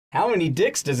How many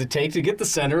dicks does it take to get the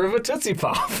center of a Tootsie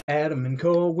Pop? Adam and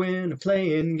Corwin are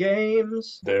playing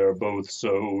games. They're both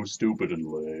so stupid and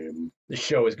lame. The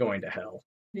show is going to hell.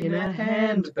 In a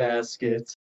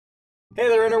handbasket. Hey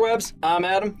there, interwebs. I'm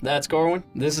Adam. That's Corwin.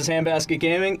 This is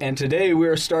HandbasketGaming, and today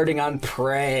we're starting on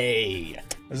Prey.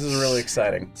 This is really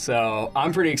exciting. So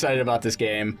I'm pretty excited about this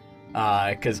game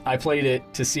because I played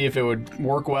it to see if it would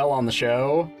work well on the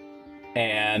show,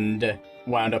 and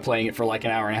wound up playing it for like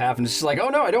an hour and a half, and it's just like, oh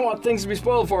no, I don't want things to be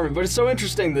spoiled for me, but it's so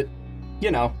interesting that,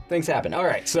 you know, things happen. All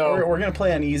right, so we're gonna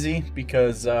play on easy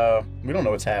because we don't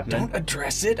know what's happening. Don't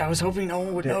address it. I was hoping no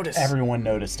one would notice. Everyone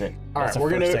noticed it. All right,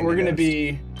 we're gonna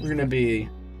be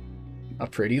a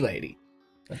pretty lady.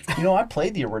 You know, I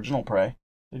played the original Prey.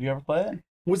 Did you ever play it?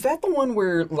 Was that the one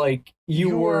where like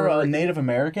you were a Native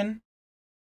American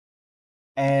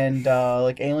and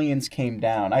like aliens came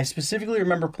down? I specifically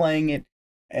remember playing it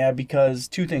because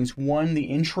two things. One, the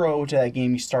intro to that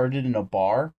game, you started in a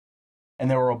bar,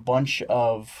 and there were a bunch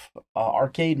of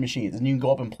arcade machines, and you can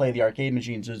go up and play the arcade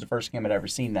machines. It was the first game I'd ever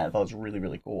seen that. I thought it was really,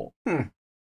 really cool.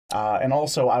 And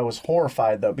also, I was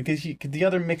horrified, though, because the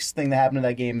other mixed thing that happened in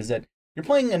that game is that you're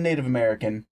playing a Native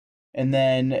American, and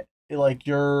then like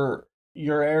your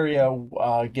area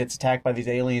gets attacked by these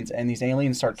aliens, and these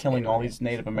aliens start killing all these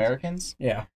Native Americans.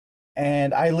 Yeah.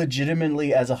 And I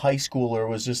legitimately, as a high schooler,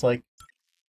 was just like,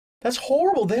 that's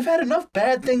horrible. They've had enough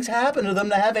bad things happen to them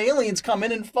to have aliens come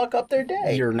in and fuck up their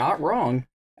day. You're not wrong.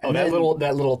 Oh, that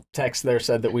little text there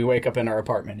said that we wake up in our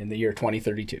apartment in the year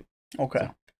 2032. Okay.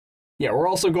 So, yeah, we're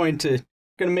also going to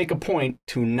make a point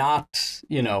to not,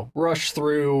 you know, rush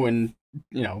through and,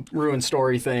 you know, ruin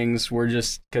story things. We're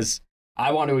just, because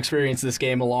I want to experience this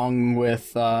game along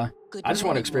with, I just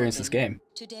want to experience this game.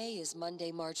 Today is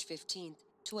Monday, March 15th,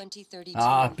 2032.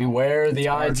 Ah, beware the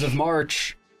Ides of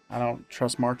March. I don't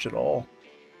trust March at all.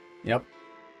 Yep.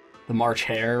 The March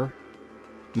hare.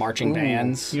 Marching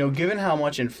bands. You know, given how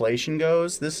much inflation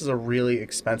goes, this is a really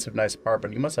expensive, nice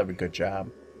apartment. You must have a good job.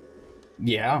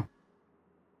 Yeah.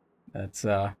 That's, is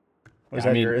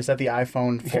that the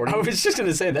iPhone 40? I was just going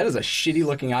to say, that is a shitty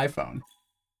looking iPhone.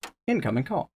 Incoming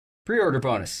call. Pre-order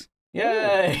bonus.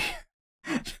 Yay!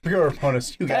 Pre-order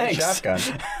bonus. You got a shotgun.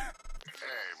 Hey,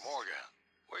 Morgan.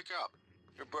 Wake up.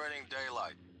 You're burning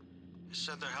daylight. You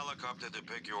sent a helicopter to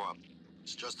pick you up.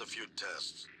 It's just a few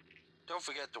tests. Don't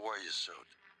forget to wear your suit.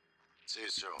 See you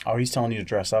soon. Oh, he's telling you to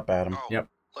dress up, Adam. Oh, yep.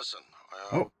 Listen,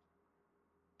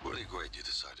 really great you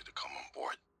decided to come on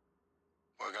board.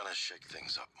 We're gonna shake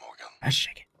things up, Morgan. I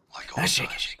shake it. Like I old shake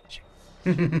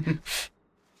times.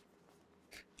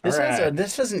 it.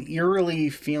 This has an eerily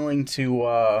feeling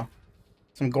to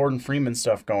some Gordon Freeman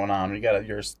stuff going on.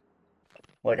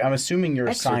 I'm assuming you're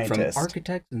a scientist. From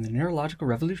Architects in the Neurological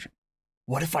Revolution.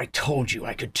 What if I told you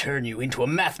I could turn you into a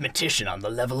mathematician on the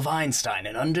level of Einstein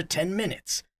in under 10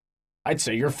 minutes? I'd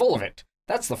say you're full of it.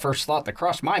 That's the first thought that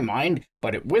crossed my mind,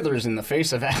 but it withers in the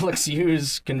face of Alex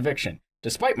Yu's conviction.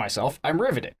 Despite myself, I'm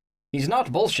riveted. He's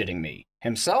not bullshitting me.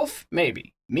 Himself?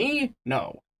 Maybe. Me?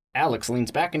 No. Alex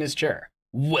leans back in his chair.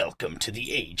 Welcome to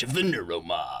the age of the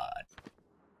neuromod.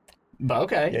 But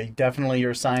okay. Yeah,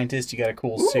 you're a scientist. You got a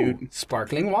cool suit.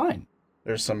 Sparkling wine.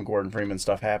 There's some Gordon Freeman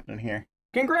stuff happening here.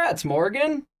 Congrats,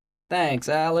 Morgan. Thanks,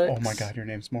 Alex. Oh my god, your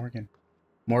name's Morgan.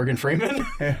 Morgan Freeman?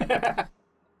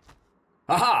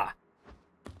 Aha!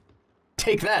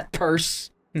 Take that,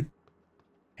 purse.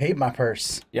 Hate my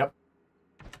purse. Yep.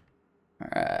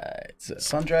 Alright. So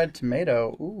sun-dried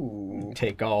tomato. Ooh.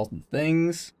 Take all the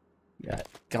things. Got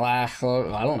glass.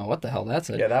 I don't know what the hell that's.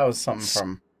 Yeah, that was something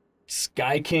from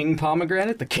Sky King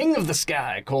pomegranate. The king of the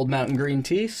sky. Cold mountain green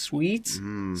tea. Sweets.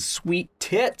 Sweet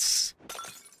tits.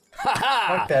 Ha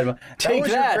ha! Take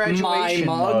that, my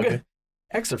mug.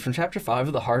 Excerpt from Chapter 5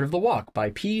 of The Heart of the Walk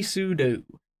by P. Sudo.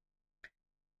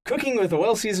 Cooking with a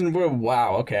well-seasoned...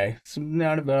 Wow, okay.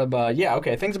 Yeah,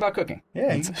 okay, things about cooking.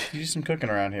 Yeah, you do some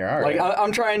cooking around here, all right. Like,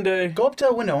 I'm trying to... Go up to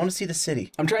the window, I want to see the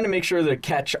city. I'm trying to make sure to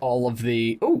catch all of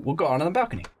the... Oh, we'll go on the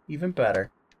balcony. Even better.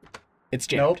 It's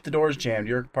jammed. Nope, the door's jammed.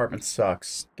 Your apartment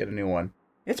sucks. Get a new one.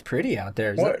 It's pretty out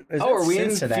there. Are we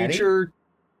Cincinnati? In future...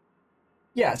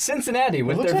 Yeah, Cincinnati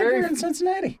with their very... in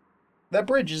Cincinnati. That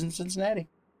bridge is in Cincinnati.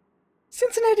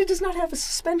 Cincinnati does not have a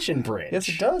suspension bridge. Yes,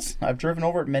 it does. I've driven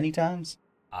over it many times.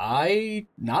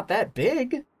 Not that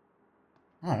big.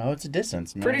 I don't know, it's a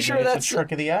distance. Pretty sure that's a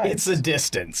trick of the eye. It's a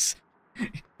distance.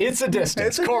 It's a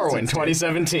distance. Corwin,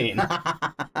 2017.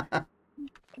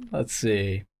 Let's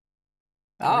see.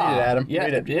 Read it, Adam. Yeah,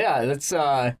 Read it. Yeah, that's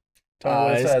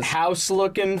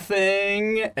house-looking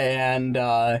thing,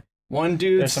 and one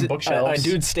dude, there's some bookshelves. a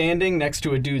dude standing next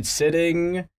to a dude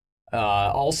sitting.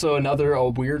 Also, a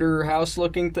weirder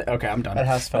house-looking thing. Okay, I'm done. That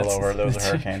house fell over. There was a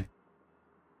hurricane.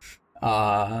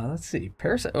 Let's see.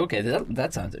 Parasite. Okay,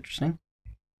 that sounds interesting.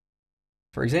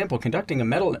 For example, conducting a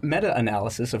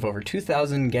meta-analysis of over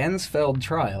 2,000 Gansfeld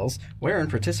trials, wherein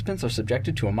participants are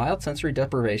subjected to a mild sensory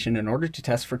deprivation in order to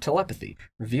test for telepathy,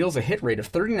 reveals a hit rate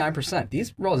of 39%.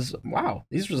 These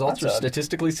results are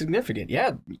statistically significant.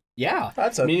 Yeah.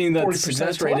 That's a meaning that the 40%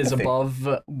 success rate is telepathy.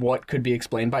 above what could be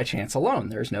explained by chance alone.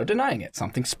 There's no denying it.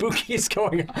 Something spooky is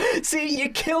going on. See, you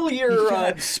kill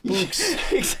your spooks.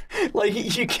 Like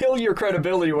you kill your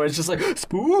credibility when it's just like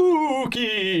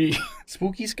spooky.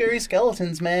 Spooky, scary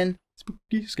skeletons, man.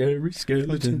 Spooky, scary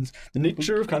skeletons. The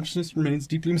nature of consciousness remains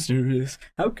deeply mysterious.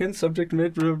 How can subject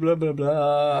matter blah blah blah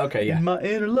blah? Okay, yeah. In my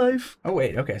inner life. Oh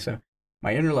wait, okay. So,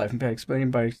 my inner life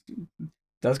explained by.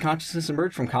 Does consciousness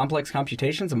emerge from complex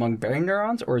computations among brain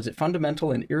neurons, or is it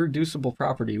fundamental and irreducible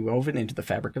property woven into the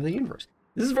fabric of the universe?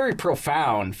 This is very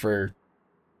profound for.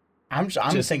 I'm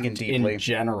just thinking deeply in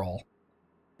general.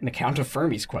 An account of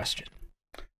Fermi's question.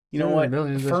 You know what?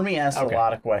 Fermi asks a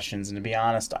lot of questions, and to be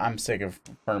honest, I'm sick of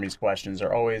Fermi's questions.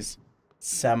 They're always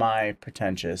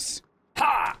semi-pretentious.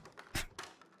 Ha!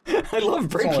 I love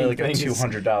breaking it's only like things. a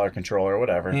 $200 controller or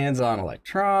whatever. Hands-on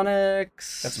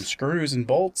electronics. Got some screws and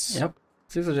bolts. Yep.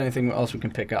 See if there's anything else we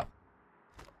can pick up.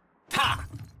 Ha!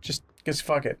 Just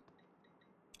fuck it.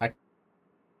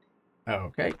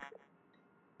 Okay.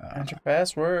 Enter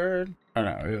password. Oh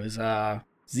no, it was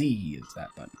Z is that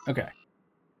button. Okay.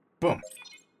 Boom.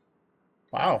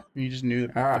 Wow, you just knew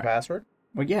the password?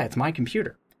 Well, yeah, it's my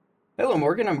computer. Hello,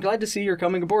 Morgan. I'm glad to see you're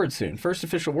coming aboard soon. First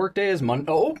official workday is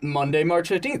Monday, March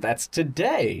 15th. That's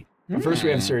today. First, we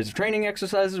have a series of training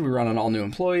exercises we run on all new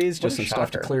employees. Just some stuff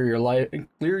to clear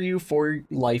you for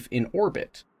life in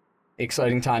orbit.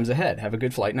 Exciting times ahead. Have a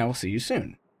good flight, and I will see you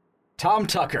soon. Tom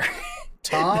Tucker.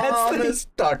 Thomas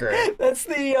Tucker. That's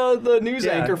the news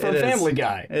anchor from Family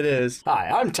Guy. It is. Hi,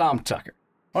 I'm Tom Tucker.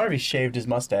 I wonder if he shaved his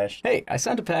mustache. Hey, I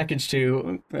sent a package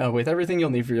with everything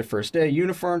you'll need for your first day.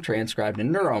 Uniform, transcribed,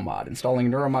 and Neuromod.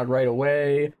 Installing Neuromod right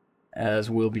away, as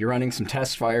we'll be running some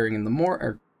tests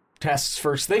tests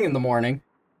first thing in the morning.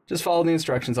 Just follow the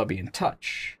instructions. I'll be in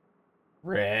touch.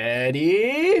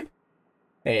 Ready?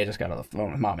 Hey, I just got on the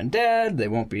phone with Mom and Dad. They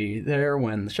won't be there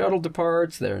when the shuttle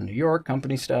departs. They're in New York,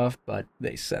 company stuff, but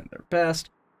they send their best.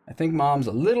 I think Mom's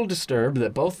a little disturbed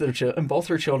that both her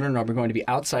children are going to be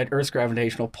outside Earth's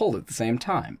gravitational pull at the same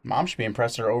time. Mom should be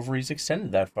impressed her ovaries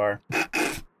extended that far.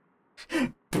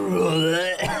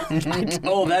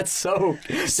 Oh, that's so...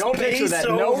 Don't picture that.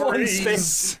 No one's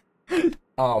space.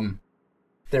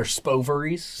 They're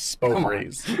spovaries.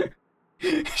 Spovaries.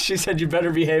 She said you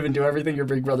better behave and do everything your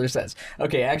big brother says.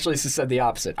 Okay, actually, she said the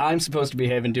opposite. I'm supposed to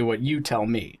behave and do what you tell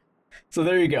me. So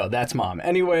there you go. That's Mom.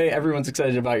 Anyway, everyone's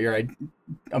excited about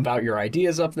your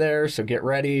ideas up there, so get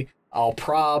ready. I'll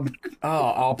prob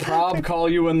call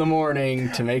you in the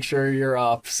morning to make sure you're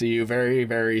up. See you very,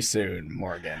 very soon,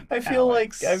 Morgan. I feel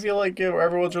like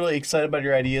everyone's really excited about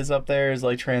your ideas up there. Is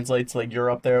like translates like you're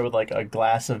up there with like a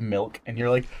glass of milk and you're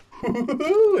like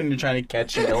and you're trying to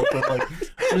catch milk with like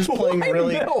just playing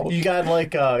really milk? You got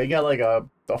like a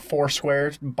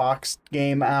Foursquare box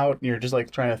game out and you're just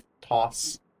like trying to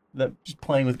toss just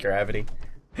playing with gravity.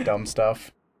 Dumb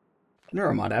stuff.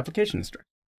 Neuromod application instruction.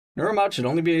 Neuromod should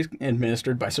only be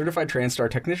administered by certified TranStar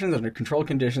technicians under controlled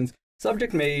conditions.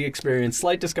 Subject may experience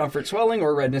slight discomfort, swelling,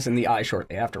 or redness in the eye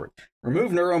shortly afterward.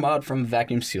 Remove Neuromod from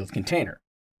vacuum-sealed container.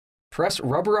 Press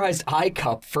rubberized eye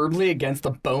cup firmly against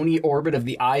the bony orbit of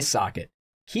the eye socket.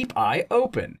 Keep eye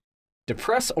open.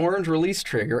 Depress orange release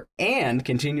trigger and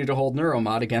continue to hold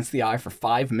Neuromod against the eye for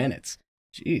 5 minutes.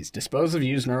 Jeez, dispose of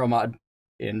used Neuromod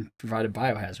in provided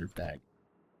biohazard bag.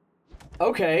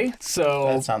 Okay, so...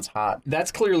 That sounds hot.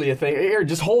 That's clearly a thing. Here,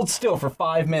 just hold still for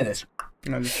 5 minutes.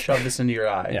 And just shove this into your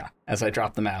eye. Yeah, as I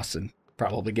drop the mouse and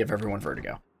probably give everyone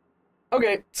vertigo.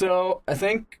 Okay, so I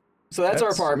think... So that's our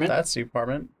apartment. That's the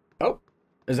apartment. Oh,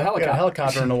 there's a helicopter. Got a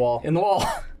helicopter in the wall. In the wall.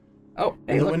 Oh,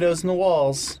 hey, the windows and the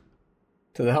walls.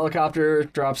 So the helicopter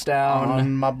drops down.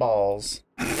 On my balls.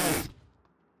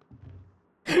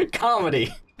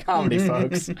 Comedy,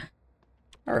 folks.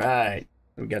 All right.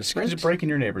 We got a sprint. Just breaking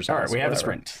your neighbor's house. All right, we have a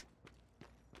sprint.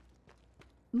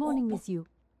 Morning, miss you.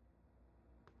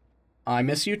 I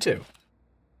miss you too.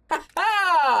 Ha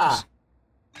ha!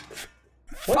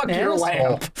 Fuck your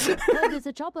lamp. Oh, there's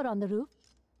a chopper on the roof.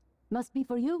 Must be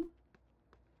for you.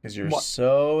 Because you're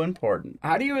so important.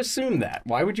 How do you assume that?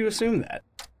 Why would you assume that?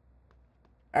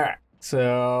 All right,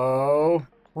 so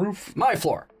roof, my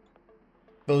floor.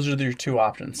 Those are your two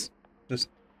options. Just.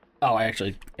 Oh,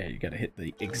 actually, yeah, you gotta hit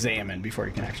the examine before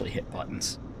you can actually hit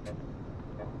buttons.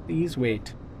 Please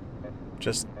wait.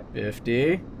 Just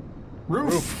 50.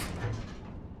 Roof.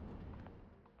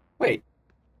 Wait.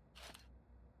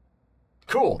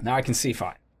 Cool, now I can see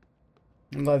fine.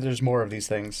 I'm glad there's more of these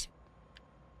things.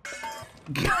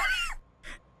 It's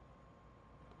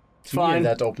fine.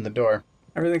 That to open the door.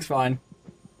 Everything's fine.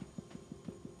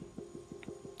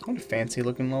 What a fancy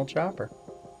looking little chopper.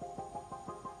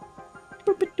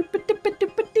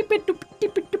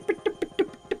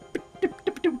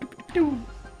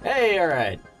 Hey,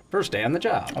 alright. First day on the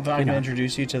job. I'm not gonna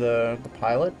introduce you to the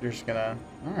pilot. You're just gonna.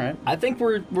 All right. I think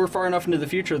we're far enough into the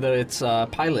future that it's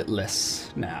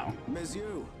pilotless now. Ms.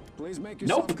 Yu, please make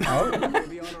yourself Nope. comfortable. We'll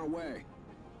be on our way.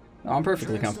 I'm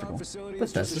perfectly comfortable.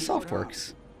 Bethesda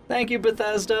Softworks. Thank you,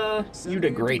 Bethesda. You the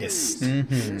greatest.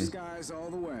 Skies all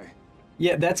the way.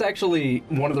 Yeah, that's actually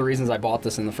one of the reasons I bought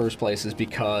this in the first place is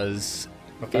because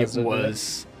Bethesda it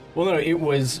was... Well, no, it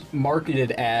was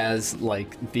marketed as,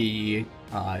 like, the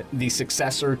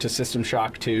successor to System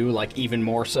Shock 2, like, even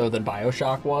more so than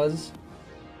BioShock was.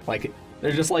 Like,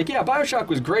 they're just like, yeah, BioShock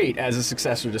was great as a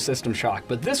successor to System Shock,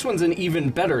 but this one's an even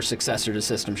better successor to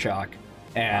System Shock.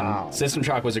 And System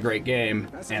Shock was a great game,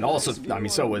 and also, I mean,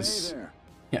 so was...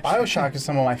 Yeah. BioShock is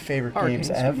some of my favorite games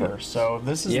ever, so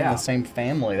this is in Yeah. the same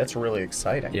family. That's really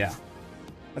exciting. Yeah.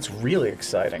 That's really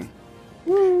exciting.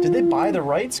 Did they buy the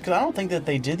rights? Because I don't think that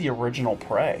they did the original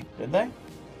Prey, did they?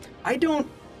 I don't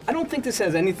think this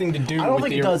has anything to do with I don't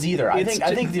think it does either. I think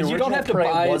the you original don't have to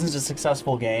Prey buy... wasn't a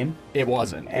successful game. It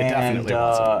wasn't. It definitely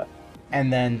wasn't.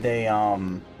 And then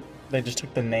they just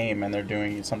took the name and they're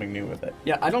doing something new with it.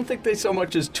 Yeah, I don't think they so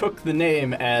much as took the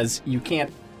name as you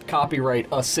can't copyright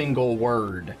a single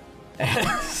word.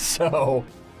 So,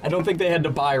 I don't think they had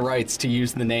to buy rights to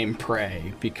use the name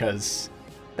Prey, because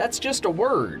that's just a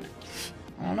word.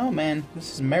 I don't know, man.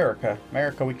 This is America.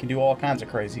 America, we can do all kinds of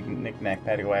crazy knick-knack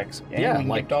paddywhacks. And Yeah, we can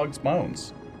like- get dogs'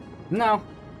 bones. No.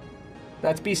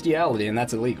 That's bestiality, and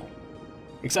that's illegal.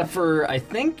 Except for, I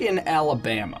think, in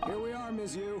Alabama. Here we are,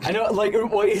 Ms. Yu. I know, like,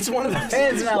 well, it's one of those...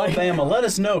 Fans in like, Alabama, let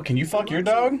us know. Can you fuck your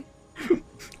dog?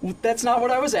 That's not what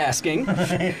I was asking.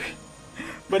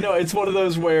 But no, it's one of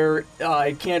those where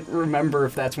I can't remember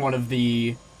if that's one of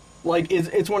the... Like,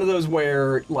 it's one of those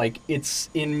where, like, it's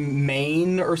in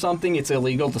Maine or something, it's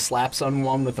illegal to slap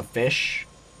someone with a fish.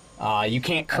 You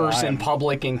can't curse in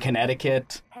public in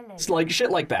Connecticut. It's like, shit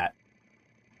like that.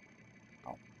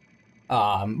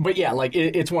 But yeah, like,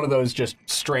 it's one of those just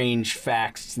strange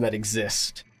facts that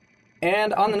exist.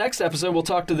 And on the next episode, we'll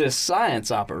talk to this science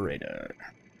operator.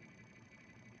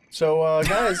 So,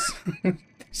 guys...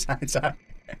 Science operator.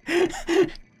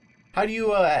 How do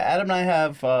you, Adam and I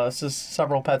have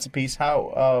several pets apiece.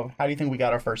 How do you think we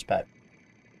got our first pet?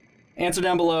 Answer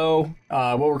down below.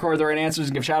 We'll record the right answers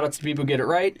and give shout-outs to people who get it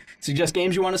right. Suggest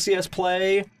games you want to see us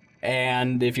play.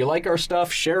 And if you like our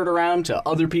stuff, share it around to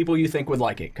other people you think would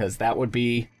like it, because that'd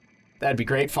be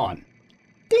great fun.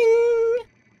 Ding!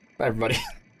 Bye, everybody.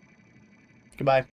 Goodbye.